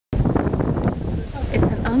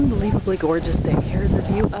unbelievably gorgeous day. Here's a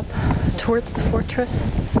view up towards the fortress.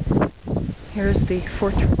 Here's the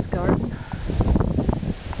fortress garden.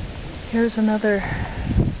 Here's another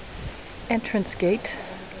entrance gate.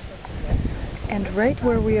 And right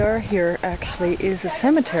where we are here actually is a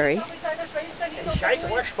cemetery.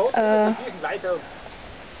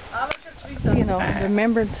 You know,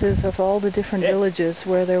 remembrances of all the different villages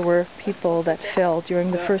where there were people that fell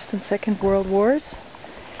during the First and Second World Wars.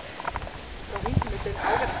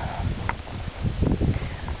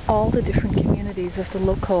 All the different communities of the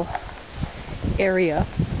local area.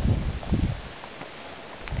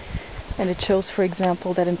 And it shows, for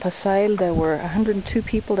example, that in Passail there were 102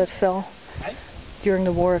 people that fell during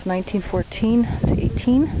the war of 1914 to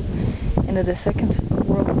 18, and in the Second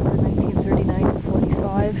World War, 1939 to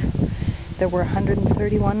 45, there were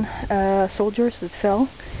 131 soldiers that fell,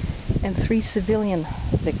 and 3 civilian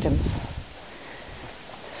victims.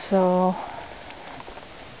 So,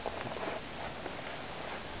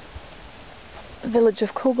 the village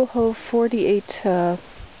of Kobelhof, 48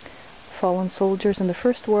 fallen soldiers in the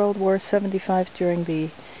First World War, 75 during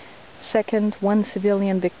the Second, 1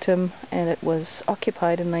 civilian victim, and it was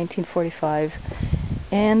occupied in 1945.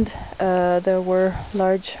 And there were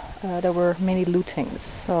many lootings.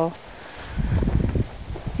 So,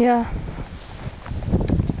 yeah,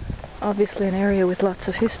 obviously an area with lots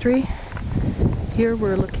of history. Here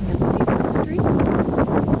we're looking at medieval history,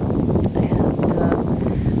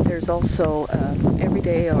 and there's also every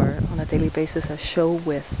day or on a daily basis a show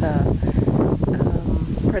with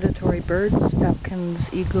predatory birds, falcons,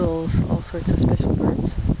 eagles, all sorts of special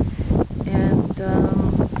birds. And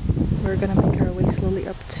we're going to make our way slowly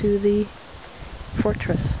up to the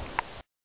fortress.